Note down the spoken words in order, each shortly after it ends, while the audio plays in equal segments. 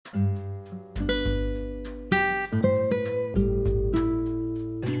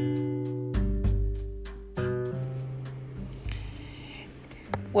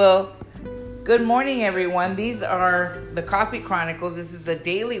Well, good morning, everyone. These are the Coffee Chronicles. This is the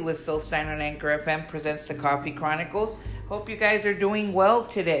daily with Syl Stein on Anchor FM presents the Coffee Chronicles. Hope you guys are doing well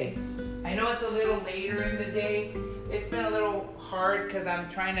today. I know it's a little later in the day. It's been a little hard because I'm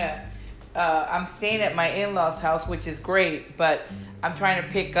staying at my in-laws' house, which is great, but I'm trying to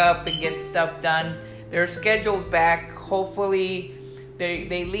pick up and get stuff done. They're scheduled back. Hopefully,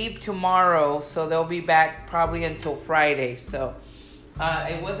 they leave tomorrow, so they'll be back probably until Friday. So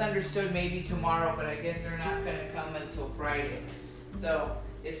it was understood maybe tomorrow, but I guess they're not going to come until Friday. So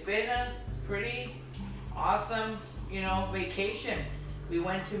it's been a pretty awesome, vacation. We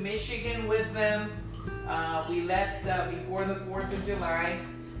went to Michigan with them. We left before the 4th of July,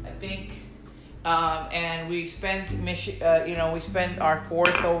 I think. And we spent we spent our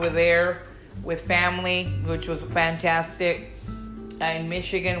 4th over there with family, which was fantastic, in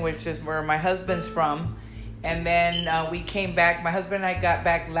Michigan, which is where my husband's from. And then we came back. My husband and I got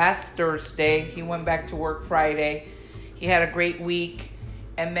back last Thursday. He went back to work Friday. He had a great week.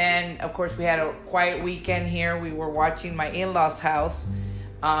 And then, of course, we had a quiet weekend here. We were watching my in-laws' house.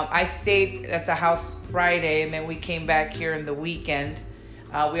 I stayed at the house Friday, and then we came back here in the weekend.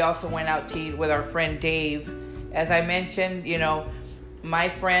 We also went out to eat with our friend Dave. As I mentioned, my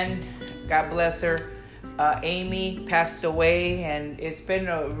friend, God bless her, Amy, passed away, and it's been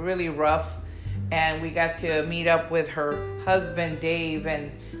really rough. And we got to meet up with her husband, Dave, and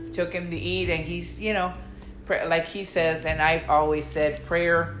took him to eat. And he's, like he says, and I've always said,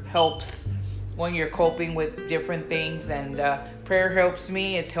 prayer helps when you're coping with different things. And prayer helps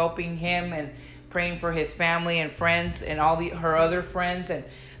me. It's helping him and praying for his family and friends and all her other friends and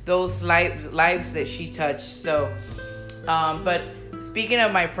those lives that she touched. So, but speaking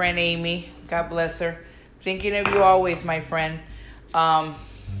of my friend Amy, God bless her, thinking of you always, my friend.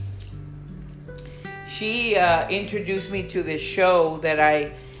 She introduced me to this show that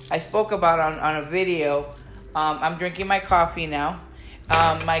I spoke about on a video. I'm drinking my coffee now.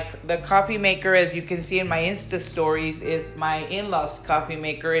 The coffee maker, as you can see in my Insta stories, is my in-laws coffee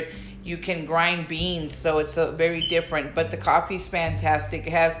maker. You can grind beans, so it's very different. But the coffee's fantastic.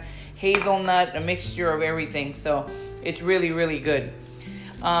 It has hazelnut, a mixture of everything. So it's really, really good.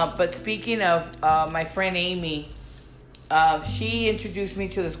 But speaking of my friend Amy, she introduced me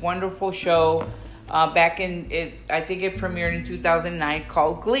to this wonderful show back I think it premiered in 2009,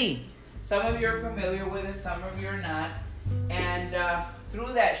 called Glee. Some of you are familiar with it, some of you are not. And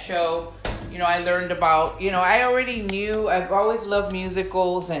through that show, I learned about, I already knew, I've always loved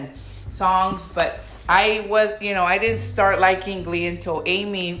musicals and songs, but I didn't start liking Glee until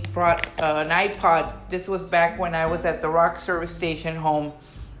Amy brought an iPod. This was back when I was at the Rock service station home.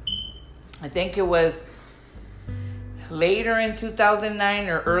 I think it was later in 2009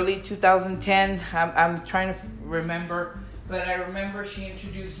 or early 2010. I'm trying to remember, but I remember she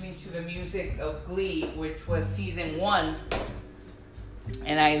introduced me to the music of Glee, which was season 1.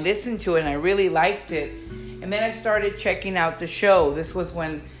 And I listened to it and I really liked it. And then I started checking out the show. This was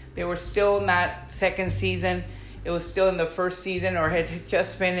when they were still not second season. It was still in the first season or had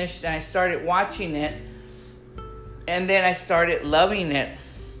just finished. And I started watching it. And then I started loving it.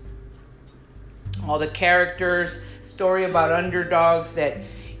 All the characters, story about underdogs that,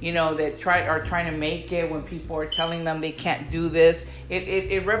 that are trying to make it when people are telling them they can't do this.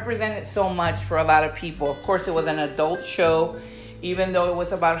 It represented so much for a lot of people. Of course, it was an adult show. Even though it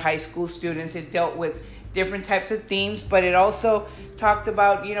was about high school students, it dealt with different types of themes, but it also talked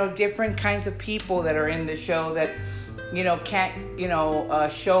about, different kinds of people that are in the show that,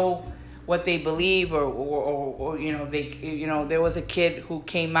 can't, show what they believe or there was a kid who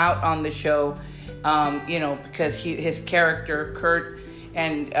came out on the show, because his character, Kurt,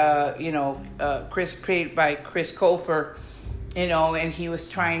 and, Chris, played by Chris Colfer, and he was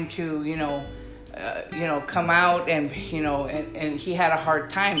trying to, come out and he had a hard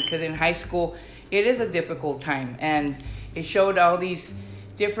time because in high school, it is a difficult time. And it showed all these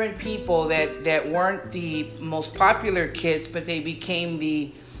different people that weren't the most popular kids, but they became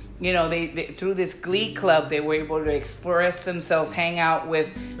they through this Glee club, they were able to express themselves, hang out with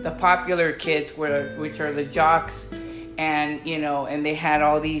the popular kids, which are the jocks, and, and they had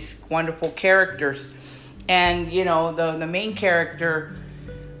all these wonderful characters. And, the main character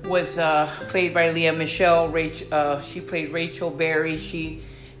was played by Leah Michelle. She played Rachel Berry.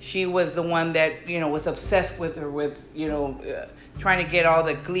 She was the one that, was obsessed with her, trying to get all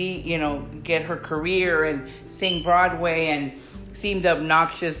the Glee, get her career and sing Broadway, and seemed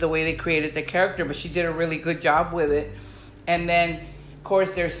obnoxious the way they created the character, but she did a really good job with it. And then, of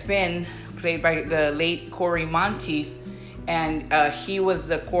course, there's Finn, played by the late Corey Monteith, and he was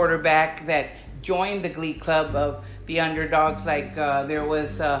the quarterback that joined the Glee Club of the underdogs. Like there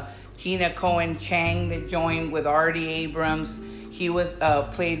was Tina Cohen Chang that joined with Artie Abrams. He was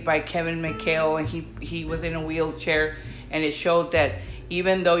played by Kevin McHale, and he was in a wheelchair, and it showed that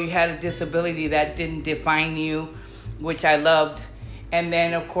even though you had a disability, that didn't define you, which I loved. And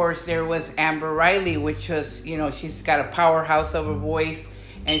then, of course, there was Amber Riley, which was, she's got a powerhouse of a voice,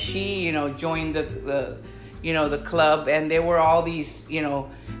 and she, joined the club, and there were all these,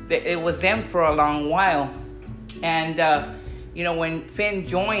 it was them for a long while. And, when Finn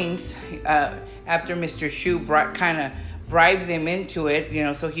joins, after Mr. Shu kind of bribes him into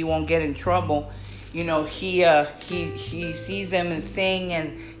it, so he won't get in trouble, he sees them and sing,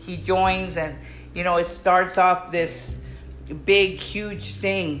 and he joins, and, it starts off this big, huge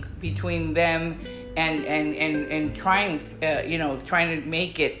thing between them and trying to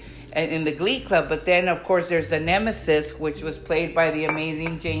make it in the Glee Club. But then, of course, there's the Nemesis, which was played by the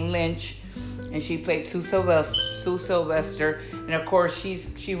amazing Jane Lynch, and she played Sue Sylvester. And of course,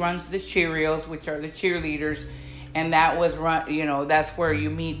 she runs the Cheerios, which are the cheerleaders, and that was that's where you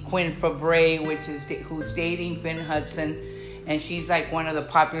meet Quinn Fabray, who's dating Finn Hudson, and she's like one of the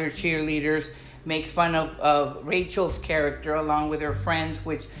popular cheerleaders. Makes fun of Rachel's character along with her friends,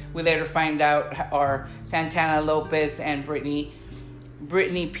 which we later find out are Santana Lopez and Brittany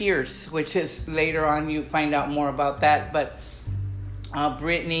Pierce, which is later on you find out more about that. But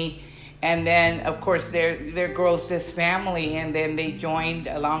Brittany, and then of course there grows this family, and then they joined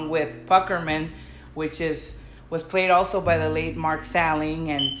along with Puckerman, which was played also by the late Mark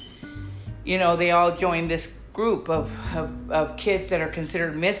Salling, and they all joined this group of kids that are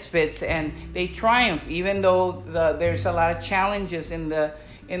considered misfits, and they triumph even though there's a lot of challenges in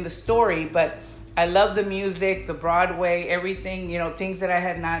the story. But I love the music, the Broadway, everything, things that I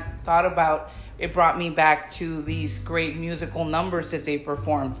had not thought about. It brought me back to these great musical numbers that they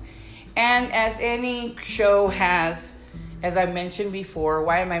performed. And as any show has, as I mentioned before,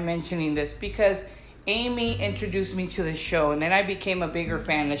 why am I mentioning this? Because Amy introduced me to the show, and then I became a bigger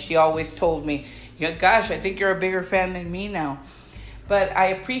fan, as she always told me. Gosh, I think you're a bigger fan than me now. But I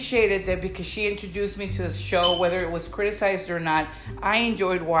appreciated that because she introduced me to the show, whether it was criticized or not. I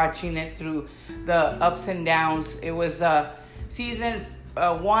enjoyed watching it through the ups and downs. It was season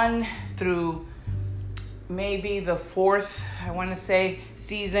 1 through maybe the 4th, I want to say,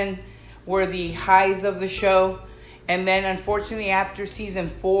 season were the highs of the show. And then unfortunately after season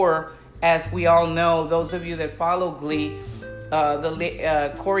 4, as we all know, those of you that follow Glee,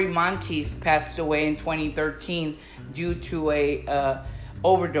 Corey Monteith passed away in 2013 due to a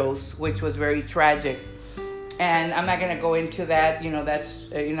overdose, which was very tragic. And I'm not going to go into that. That's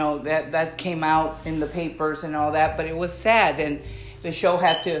that came out in the papers and all that, but it was sad, and the show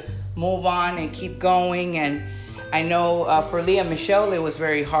had to move on and keep going. And I know for Lea Michele, it was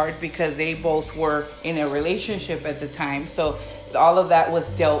very hard because they both were in a relationship at the time. So all of that was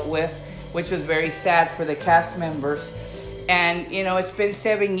dealt with, which was very sad for the cast members. And, it's been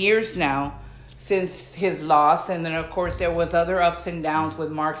 7 years now since his loss. And then, of course, there was other ups and downs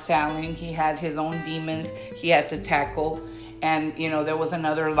with Mark Salling. He had his own demons he had to tackle. And, there was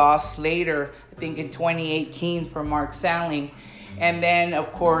another loss later, I think in 2018 for Mark Salling. And then,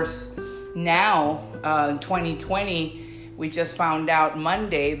 of course, now in 2020, we just found out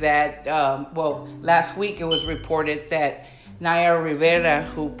Monday that, last week it was reported that Naya Rivera,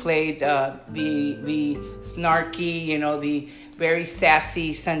 who played the snarky, the very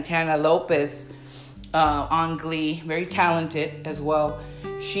sassy Santana Lopez on Glee, very talented as well,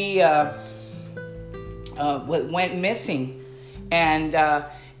 she went missing. And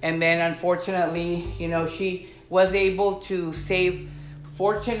then unfortunately, she was able to save,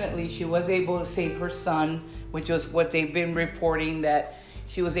 she was able to save her son, which was what they've been reporting, that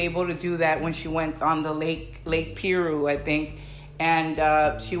she was able to do that when she went on the Lake Piru, I think.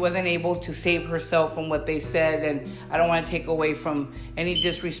 And she wasn't able to save herself from what they said. And I don't want to take away from any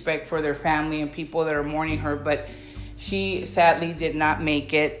disrespect for their family and people that are mourning her, but she sadly did not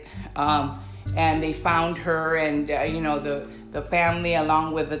make it. And they found her, and the family,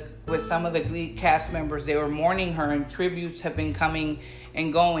 along with some of the Glee cast members, they were mourning her, and tributes have been coming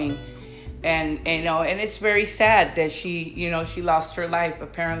and going. And it's very sad that she lost her life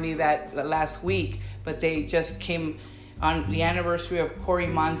apparently that last week. But they just came on the anniversary of Corey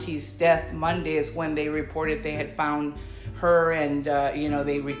Monteith's death. Monday is when they reported they had found her, and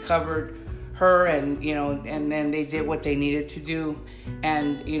they recovered her, and and then they did what they needed to do.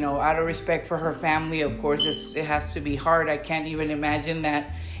 And out of respect for her family, of course, it has to be hard. I can't even imagine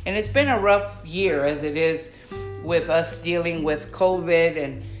that. And it's been a rough year as it is, with us dealing with COVID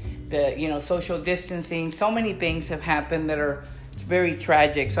and the social distancing. So many things have happened that are very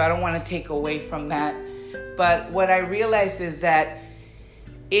tragic, so I don't want to take away from that. But what I realized is that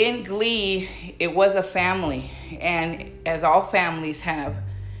in Glee, it was a family. And as all families have,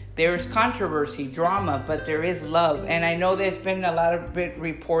 there's controversy, drama, but there is love. And I know there's been a lot of it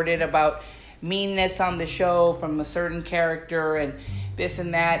reported about meanness on the show from a certain character and this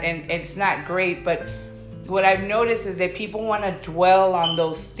and that. And it's not great, but what I've noticed is that people want to dwell on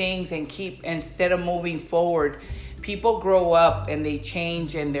those things and instead of moving forward. People grow up and they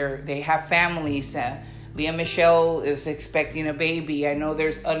change and they have families. Leah Michelle is expecting a baby. I know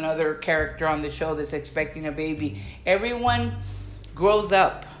there's another character on the show that's expecting a baby. Everyone grows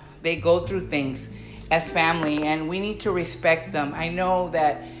up. They go through things as family, and we need to respect them. I know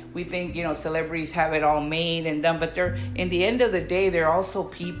that we think, celebrities have it all made and done, but in the end of the day, they're also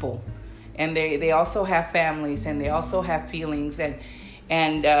people. And they also have families, and they also have feelings.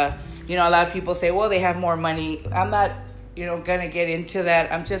 And a lot of people say, well, they have more money. I'm not, going to get into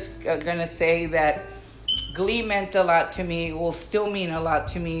that. I'm just going to say that Glee meant a lot to me, will still mean a lot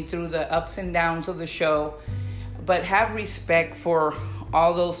to me through the ups and downs of the show. But have respect for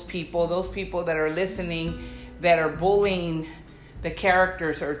all those people that are listening, that are bullying the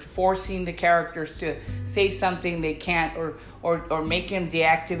characters or forcing the characters to say something they can't or make them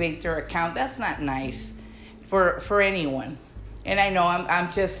deactivate their account. That's not nice for anyone. And I know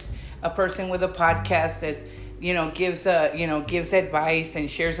I'm just a person with a podcast that gives advice and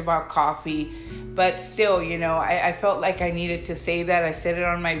shares about coffee. But still, I felt like I needed to say that. I said it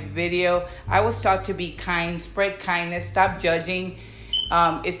on my video. I was taught to be kind, spread kindness, stop judging.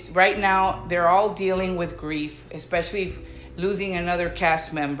 It's right now, they're all dealing with grief, especially losing another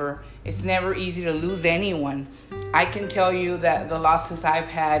cast member. It's never easy to lose anyone. I can tell you that the losses I've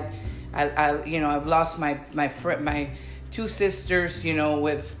had, I've lost my two sisters,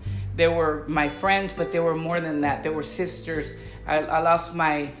 they were my friends, but they were more than that. They were sisters. I lost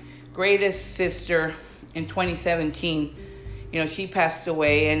my greatest sister in 2017. She passed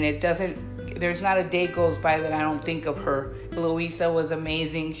away, and there's not a day goes by that I don't think of her. Louisa was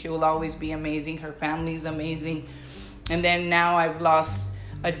amazing. She will always be amazing. Her family's amazing. And then now I've lost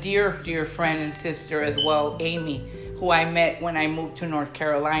a dear, dear friend and sister as well, Amy, who I met when I moved to North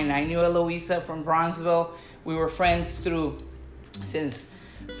Carolina. I knew Louisa from Bronzeville. We were friends since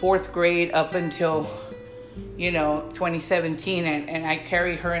 4th grade up until 2017, and I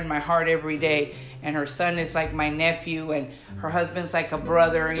carry her in my heart every day. And her son is like my nephew, and her husband's like a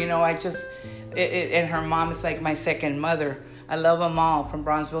brother. And her mom is like my second mother. I love them all from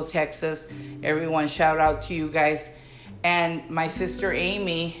Bronzeville, Texas. Everyone, shout out to you guys. And my sister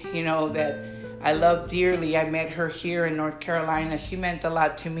Amy, that I love dearly. I met her here in North Carolina. She meant a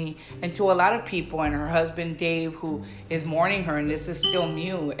lot to me and to a lot of people. And her husband Dave, who is mourning her, and this is still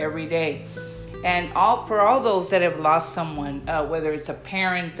new every day. And for all those that have lost someone, whether it's a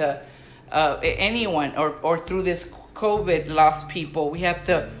parent, anyone, or through this COVID lost people, we have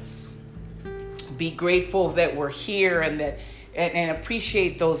to be grateful that we're here and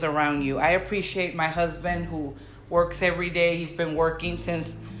appreciate those around you. I appreciate my husband who works every day. He's been working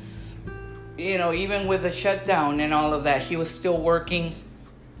since, even with the shutdown and all of that, he was still working.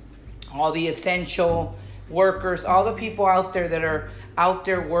 All the essential workers, all the people out there that are out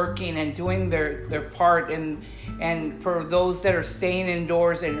there working and doing their part, and for those that are staying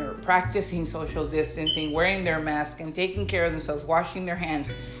indoors and are practicing social distancing, wearing their mask and taking care of themselves, washing their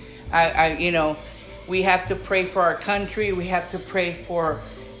hands. We have to pray for our country. We have to pray for,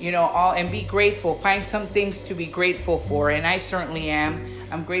 all, and be grateful. Find some things to be grateful for, and I certainly am.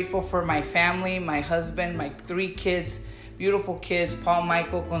 I'm grateful for my family, my husband, my 3 kids, beautiful kids, Paul,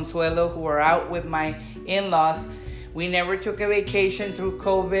 Michael, Consuelo, who are out with my in-laws. We never took a vacation through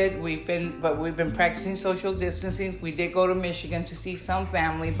COVID. We've been practicing social distancing. We did go to Michigan to see some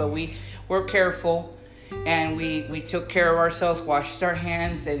family, but we were careful, and we took care of ourselves, washed our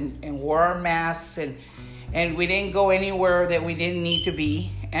hands, and wore our masks, and we didn't go anywhere that we didn't need to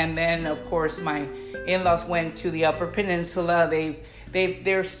be. And then, of course, my in-laws went to the Upper Peninsula.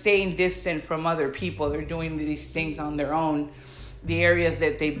 They're staying distant from other people. They're doing these things on their own, the areas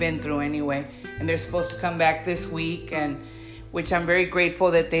that they've been through anyway. And they're supposed to come back this week, and which I'm very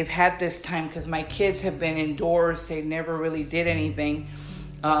grateful that they've had this time, because my kids have been indoors. They never really did anything.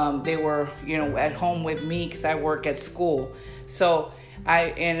 They were, at home with me because I work at school. So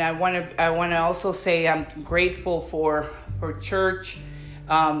I want to also say I'm grateful for church,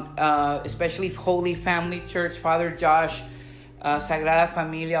 especially Holy Family Church, Father Josh, Sagrada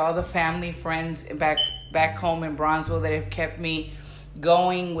Familia, all the family friends back home in Bronzeville that have kept me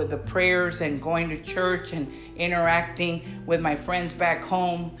going with the prayers and going to church and interacting with my friends back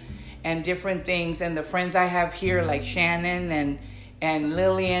home and different things. And the friends I have here, like Shannon and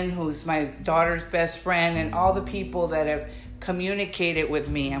Lillian, who's my daughter's best friend, and all the people that have communicated with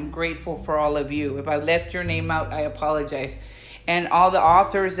me. I'm grateful for all of you. If I left your name out, I apologize. And all the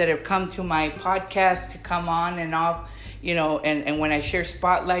authors that have come to my podcast to come on and off, and when I share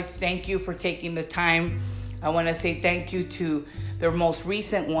spotlights, thank you for taking the time. I want to say thank you to the most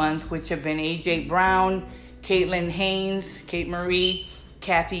recent ones, which have been AJ Brown, Caitlin Haynes, Kate Marie,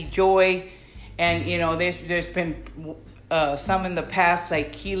 Kathy Joy, and there's been some in the past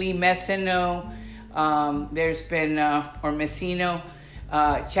like Keely Messino, there's been or Messino,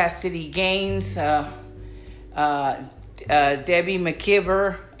 Chastity Gaines, Debbie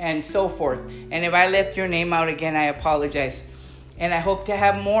McKibber, and so forth. And if I left your name out again, I apologize. And I hope to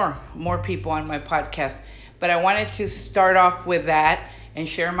have more people on my podcast. But I wanted to start off with that and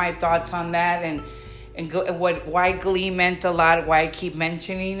share my thoughts on that and why Glee meant a lot, why I keep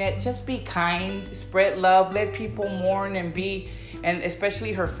mentioning it. Just be kind, spread love, let people mourn and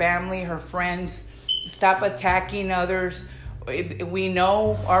especially her family, her friends. Stop attacking others. We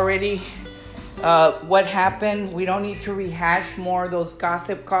know already what happened. We don't need to rehash more of those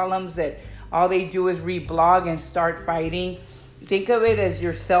gossip columns that all they do is reblog and start fighting. Think of it as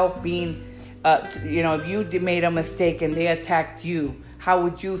yourself being, if you made a mistake and they attacked you, how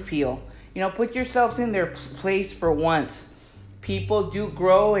would you feel? Put yourselves in their place for once. People do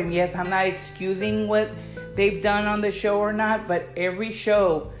grow, and yes, I'm not excusing what they've done on the show or not, but every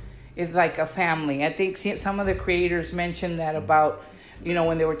show is like a family. I think some of the creators mentioned that about,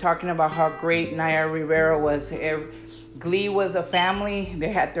 when they were talking about how great Naya Rivera was. Glee was a family.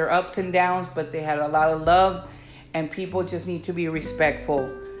 They had their ups and downs, but they had a lot of love, and people just need to be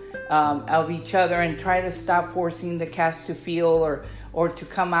respectful of each other and try to stop forcing the cast to feel or to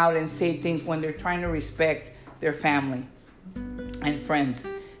come out and say things when they're trying to respect their family and friends.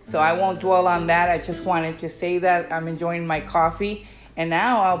 So I won't dwell on that. I just wanted to say that I'm enjoying my coffee. And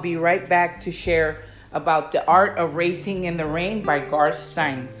now I'll be right back to share about The Art of Racing in the Rain by Garth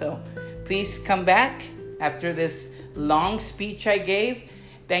Stein. So please come back after this long speech I gave.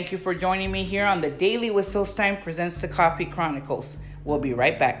 Thank you for joining me here on the Daily with Syl Stein Presents the Coffee Chronicles. We'll be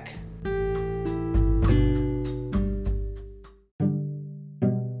right back.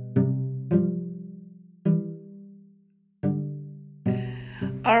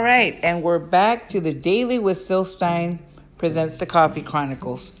 All right, and we're back to the Daily with Syl Stein Presents the Coffee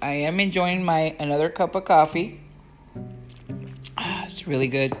Chronicles. I am enjoying another cup of coffee. It's really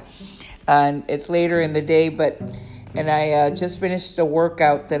good. And it's later in the day, and I just finished a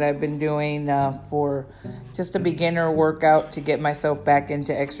workout that I've been doing for just a beginner workout to get myself back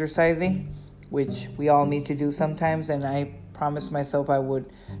into exercising, which we all need to do sometimes. And I promised myself I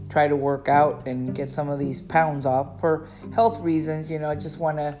would try to work out and get some of these pounds off for health reasons. I just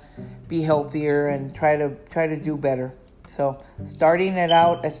want to be healthier and try to do better. So starting it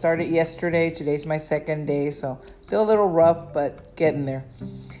out, I started yesterday. Today's my second day, so still a little rough, but getting there.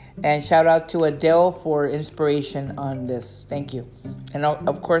 And shout out to Adele for inspiration on this. Thank you. And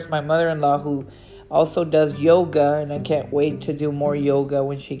of course, my mother-in-law, who also does yoga, and I can't wait to do more yoga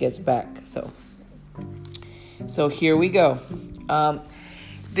when she gets back. So here we go.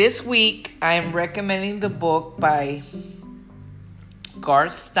 This week, I am recommending the book by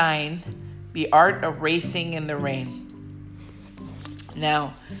Garth Stein, The Art of Racing in the Rain.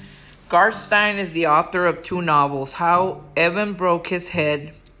 Now, Garth Stein is the author of 2 novels, How Evan Broke His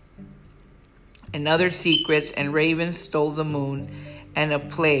Head and Other Secrets, and Raven Stole the Moon, and a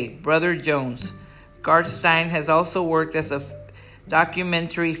play, Brother Jones. Garth Stein has also worked as a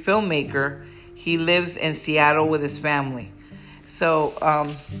documentary filmmaker. He lives in Seattle with his family. So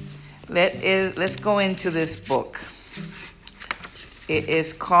let's go into this book. It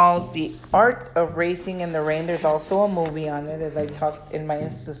is called The Art of Racing in the Rain. There's also a movie on it, as I talked in my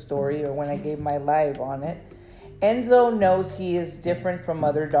Insta story or when I gave my live on it. Enzo knows he is different from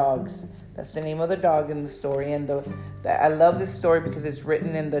other dogs. That's the name of the dog in the story. And I love this story because it's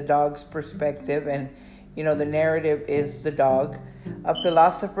written in the dog's perspective. And, the narrative is the dog. A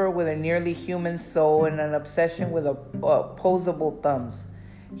philosopher with a nearly human soul and an obsession with opposable thumbs.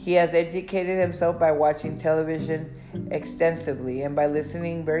 He has educated himself by watching television extensively and by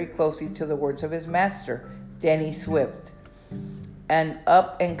listening very closely to the words of his master, Denny Swift, an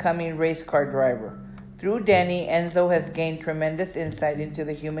up-and-coming race car driver. Through Denny, Enzo has gained tremendous insight into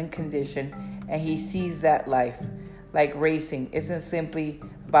the human condition, and he sees that life, like racing, isn't simply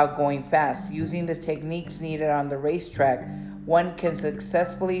about going fast. Using the techniques needed on the racetrack, one can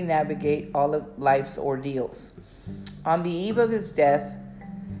successfully navigate all of life's ordeals. On the eve of his death,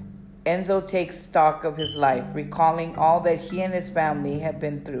 Enzo takes stock of his life, recalling all that he and his family have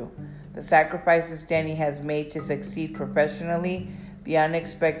been through, the sacrifices Denny has made to succeed professionally, the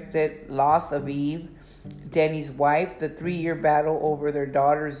unexpected loss of Eve, Denny's wife, the 3-year battle over their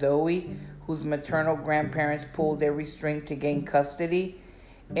daughter Zoe, whose maternal grandparents pulled every string to gain custody.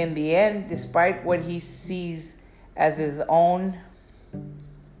 In the end, despite what he sees as his own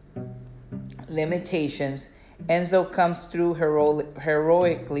limitations, Enzo comes through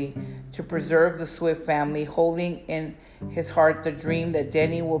heroically to preserve the Swift family, holding in his heart the dream that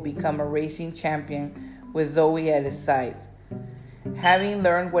Denny will become a racing champion with Zoe at his side. Having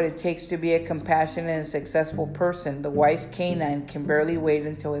learned what it takes to be a compassionate and successful person, the wise canine can barely wait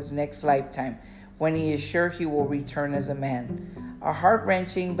until his next lifetime, when he is sure he will return as a man. A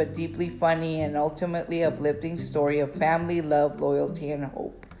heart-wrenching but deeply funny and ultimately uplifting story of family, love, loyalty, and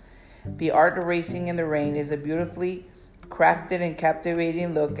hope. The Art of Racing in the Rain is a beautifully crafted and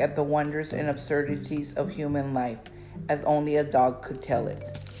captivating look at the wonders and absurdities of human life, as only a dog could tell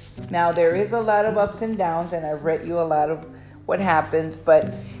it. Now, there is a lot of ups and downs, and I've read you a lot of what happens,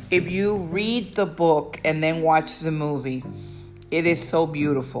 but if you read the book and then watch the movie, it is so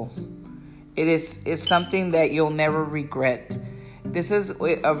beautiful. It's something that you'll never regret. This is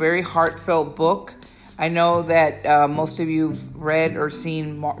a very heartfelt book. I know that most of you have read or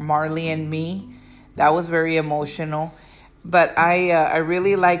seen Marley and Me. That was very emotional. But I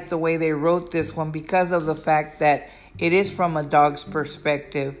really like the way they wrote this one because of the fact that it is from a dog's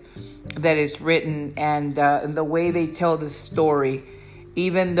perspective that it's written, and the way they tell the story,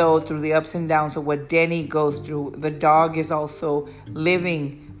 even though through the ups and downs of what Denny goes through, the dog is also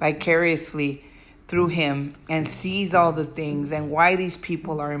living vicariously through him and sees all the things and why these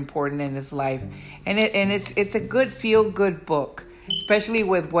people are important in his life. And it's a good feel-good book, especially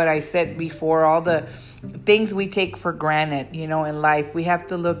with what I said before, all the things we take for granted, in life. We have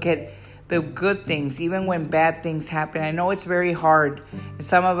to look at the good things, even when bad things happen. I know it's very hard.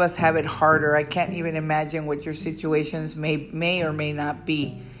 Some of us have it harder. I can't even imagine what your situations may or may not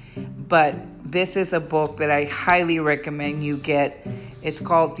be. But this is a book that I highly recommend you get. It's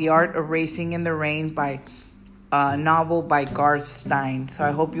called The Art of Racing in the Rain by a novel by Garth Stein. So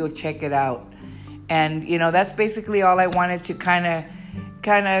I hope you'll check it out. And, that's basically all I wanted to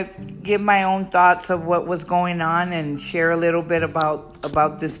kind of give my own thoughts of what was going on and share a little bit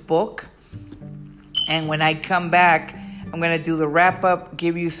about this book. And when I come back, I'm going to do the wrap-up,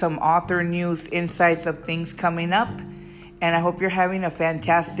 give you some author news, insights of things coming up. And I hope you're having a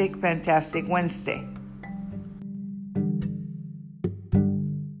fantastic, fantastic Wednesday.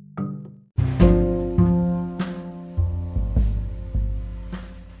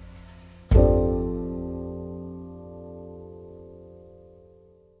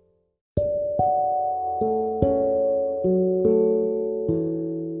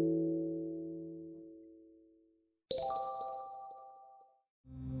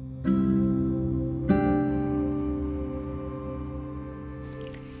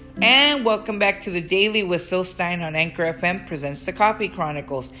 And welcome back to the Daily with Syl Stein on Anchor FM presents the Coffee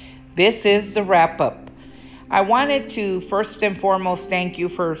Chronicles. This is the wrap-up. I wanted to first and foremost thank you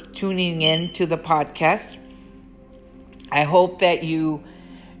for tuning in to the podcast. I hope that you,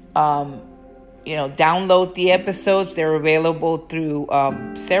 download the episodes. They're available through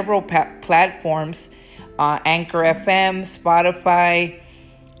several platforms, Anchor FM, Spotify.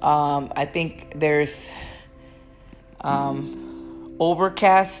 I think there's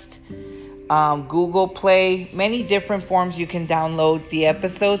Overcast, Google Play, many different forms you can download the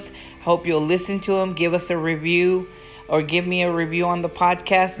episodes. Hope you'll listen to them, give us a review, or give me a review on the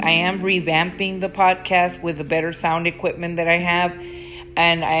podcast. I am revamping the podcast with the better sound equipment that I have,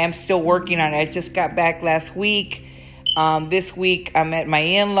 and I am still working on it. I just got back last week. This week I'm at my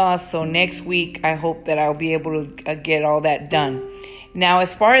in-laws, so next week I hope that I'll be able to get all that done. Now,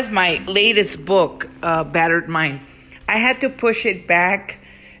 as far as my latest book, Battered Mind, I had to push it back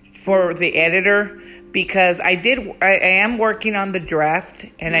for the editor because I am working on the draft,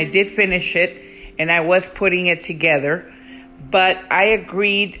 and I did finish it, and I was putting it together. But I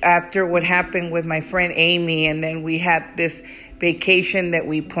agreed after what happened with my friend Amy, and then we had this vacation that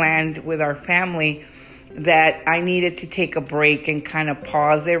we planned with our family, that I needed to take a break and kind of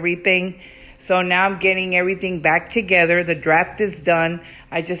pause everything. So now I'm getting everything back together. The draft is done.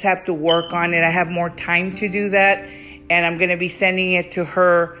 I just have to work on it. I have more time to do that. And I'm going to be sending it to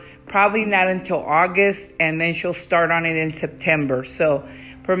her probably not until August, and then she'll start on it in September. So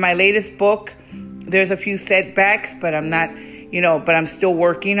for my latest book, there's a few setbacks, but I'm not, but I'm still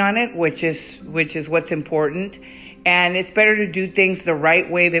working on it, which is what's important. And it's better to do things the right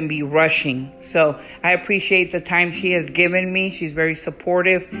way than be rushing. So I appreciate the time she has given me. She's very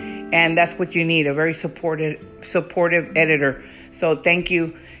supportive, and that's what you need, a very supportive editor. So thank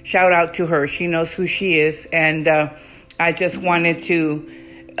you. Shout out to her. She knows who she is. And I just wanted to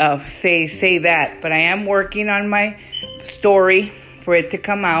say that. But I am working on my story for it to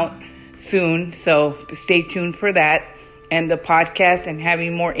come out soon. So stay tuned for that. And the podcast and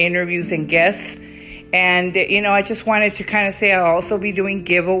having more interviews and guests. And, I just wanted to kind of say I'll also be doing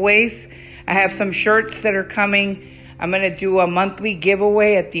giveaways. I have some shirts that are coming. I'm going to do a monthly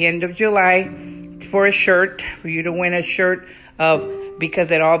giveaway at the end of July for a shirt, for you to win a shirt of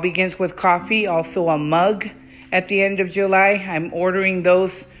Because It All Begins with Coffee. Also a mug at the end of July. I'm ordering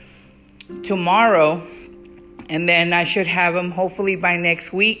those tomorrow. And then I should have them hopefully by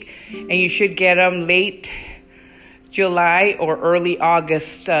next week. And you should get them late July or early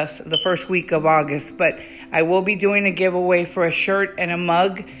August, the first week of August. But I will be doing a giveaway for a shirt and a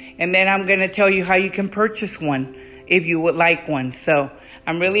mug. And then I'm going to tell you how you can purchase one if you would like one. So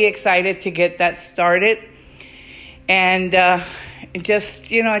I'm really excited to get that started. And I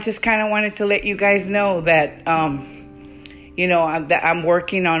just kind of wanted to let you guys know that, that I'm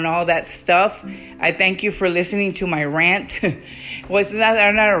working on all that stuff. I thank you for listening to my rant. It was not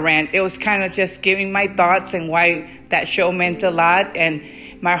a rant. It was kind of just giving my thoughts and why that show meant a lot. And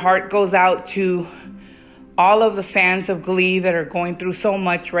my heart goes out to all of the fans of Glee that are going through so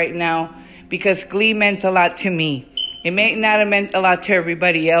much right now, because Glee meant a lot to me. It may not have meant a lot to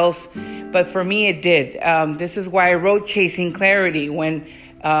everybody else, but for me it did. This is why I wrote Chasing Clarity when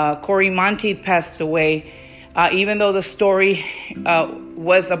Cory Monteith passed away. Even though the story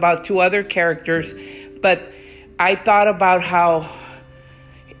was about two other characters, but I thought about how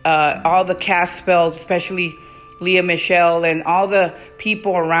all the cast felt, especially Leah Michelle and all the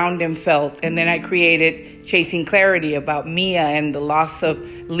people around him felt. And then I created Chasing Clarity about Mia and the loss of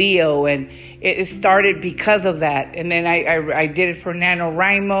Leo. And it started because of that. And then I did it for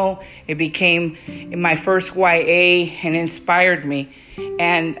NaNoWriMo. It became my first YA and inspired me.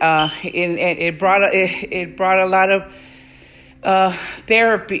 And it brought a lot of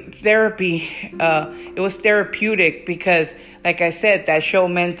therapy. It was therapeutic because, like I said, that show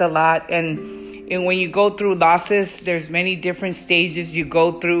meant a lot. And when you go through losses, there's many different stages you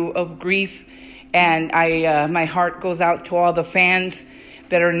go through of grief. And my heart goes out to all the fans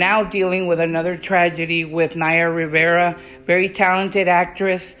that are now dealing with another tragedy with Naya Rivera, very talented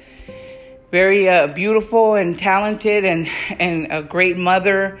actress, very beautiful and talented and a great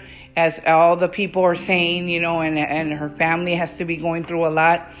mother, as all the people are saying, and her family has to be going through a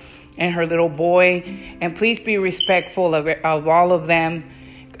lot, and her little boy. And please be respectful of all of them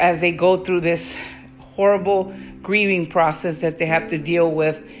as they go through this horrible grieving process that they have to deal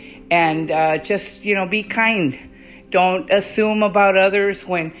with. And just, be kind. Don't assume about others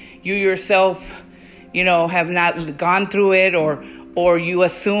when you yourself, have not gone through it, or you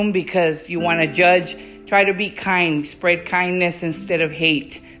assume because you want to judge. Try to be kind. Spread kindness instead of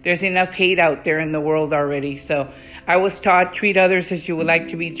hate. There's enough hate out there in the world already. So I was taught, treat others as you would like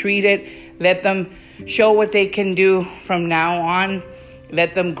to be treated. Let them show what they can do from now on.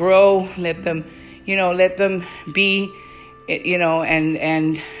 Let them grow. Let them be,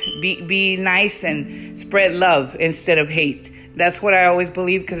 and be nice and spread love instead of hate. That's what I always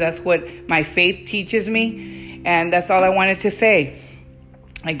believe, because that's what my faith teaches me. And that's all I wanted to say.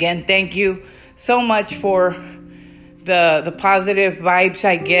 Again, thank you so much for the positive vibes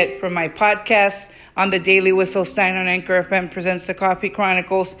I get from my podcast on the Daily with Syl Stein on Anchor FM presents the Coffee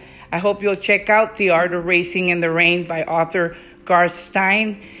Chronicles. I hope you'll check out The Art of Racing in the Rain by author Garth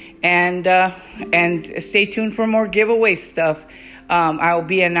Stein. And stay tuned for more giveaway stuff. I'll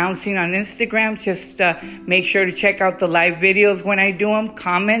be announcing on Instagram. Just make sure to check out the live videos when I do them.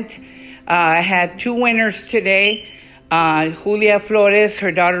 Comment. I had 2 winners today. Julia Flores,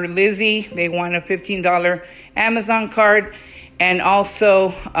 her daughter Lizzie. They won a $15 Amazon card. And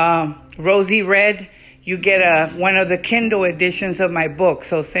also Rosie Red. You get one of the Kindle editions of my book.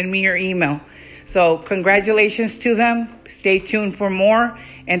 So send me your email. So congratulations to them. Stay tuned for more.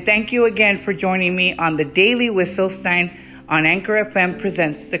 And thank you again for joining me on the Daily with Syl Stein on Anchor FM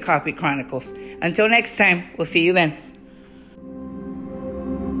presents the Coffee Chronicles. Until next time, we'll see you then.